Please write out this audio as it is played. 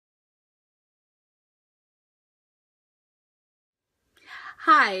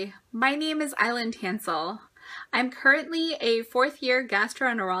Hi, my name is Island Hansel. I'm currently a fourth-year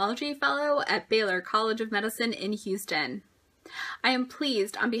gastroenterology fellow at Baylor College of Medicine in Houston. I am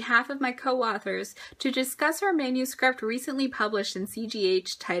pleased, on behalf of my co-authors, to discuss our manuscript recently published in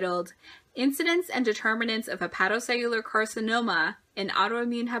CGH titled Incidence and Determinants of Hepatocellular Carcinoma in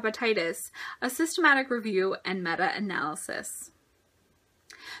Autoimmune Hepatitis, a Systematic Review and Meta-Analysis.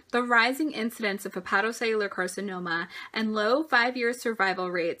 The rising incidence of hepatocellular carcinoma and low 5-year survival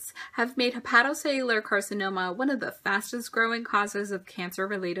rates have made hepatocellular carcinoma one of the fastest growing causes of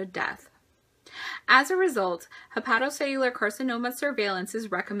cancer-related death. As a result, hepatocellular carcinoma surveillance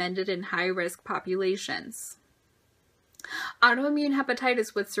is recommended in high-risk populations. Autoimmune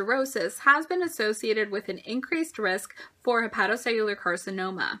hepatitis with cirrhosis has been associated with an increased risk for hepatocellular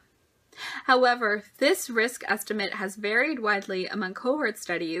carcinoma. However, this risk estimate has varied widely among cohort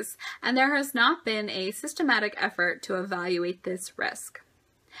studies, and there has not been a systematic effort to evaluate this risk.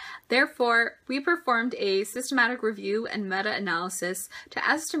 Therefore, we performed a systematic review and meta-analysis to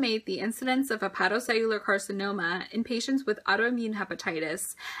estimate the incidence of hepatocellular carcinoma in patients with autoimmune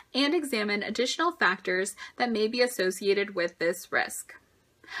hepatitis and examine additional factors that may be associated with this risk.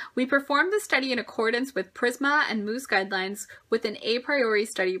 We performed the study in accordance with PRISMA and Moose guidelines with an a priori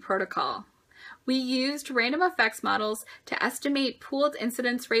study protocol. We used random effects models to estimate pooled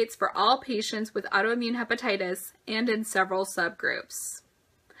incidence rates for all patients with autoimmune hepatitis and in several subgroups.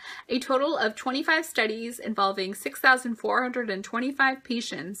 A total of 25 studies involving 6,425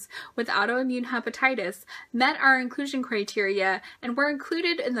 patients with autoimmune hepatitis met our inclusion criteria and were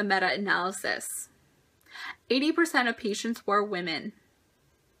included in the meta-analysis. 80% of patients were women.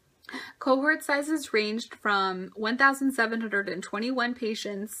 Cohort sizes ranged from 1,721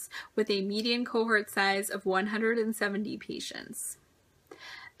 patients with a median cohort size of 170 patients.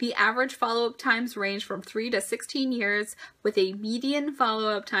 The average follow-up times range from 3 to 16 years with a median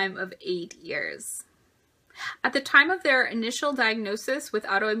follow-up time of 8 years. At the time of their initial diagnosis with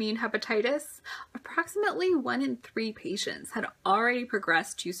autoimmune hepatitis, approximately 1 in 3 patients had already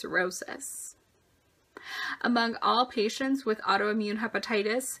progressed to cirrhosis. Among all patients with autoimmune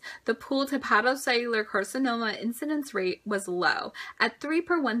hepatitis, the pooled hepatocellular carcinoma incidence rate was low, at 3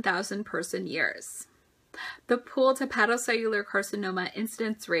 per 1,000 person years. The pooled hepatocellular carcinoma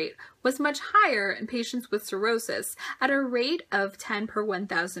incidence rate was much higher in patients with cirrhosis, at a rate of 10 per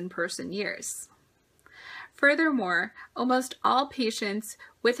 1,000 person years. Furthermore, almost all patients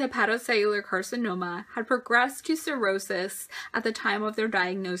with hepatocellular carcinoma had progressed to cirrhosis at the time of their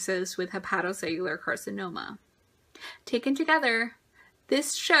diagnosis with hepatocellular carcinoma. Taken together,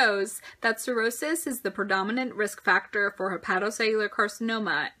 this shows that cirrhosis is the predominant risk factor for hepatocellular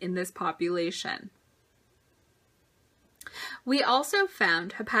carcinoma in this population. We also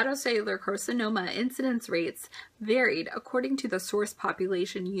found hepatocellular carcinoma incidence rates varied according to the source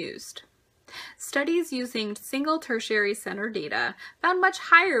population used. Studies using single tertiary center data found much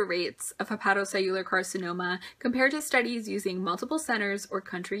higher rates of hepatocellular carcinoma compared to studies using multiple centers or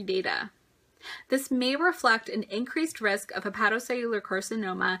country data. This may reflect an increased risk of hepatocellular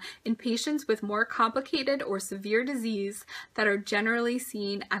carcinoma in patients with more complicated or severe disease that are generally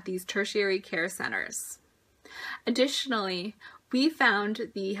seen at these tertiary care centers. Additionally, we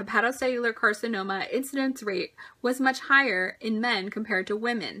found the hepatocellular carcinoma incidence rate was much higher in men compared to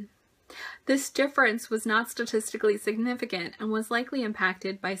women. This difference was not statistically significant and was likely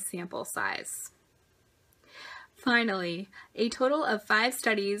impacted by sample size. Finally, a total of 5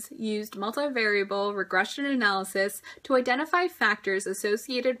 studies used multivariable regression analysis to identify factors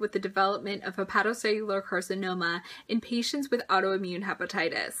associated with the development of hepatocellular carcinoma in patients with autoimmune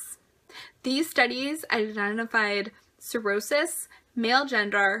hepatitis. These studies identified cirrhosis, male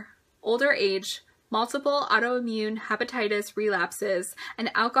gender, older age, multiple autoimmune hepatitis relapses,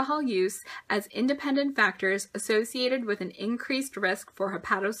 and alcohol use as independent factors associated with an increased risk for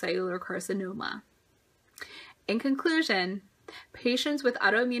hepatocellular carcinoma. In conclusion, patients with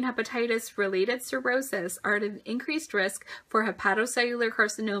autoimmune hepatitis-related cirrhosis are at an increased risk for hepatocellular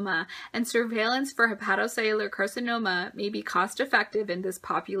carcinoma, and surveillance for hepatocellular carcinoma may be cost-effective in this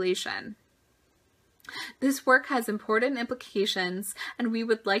population. This work has important implications, and we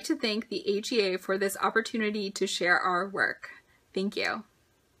would like to thank the HEA for this opportunity to share our work. Thank you.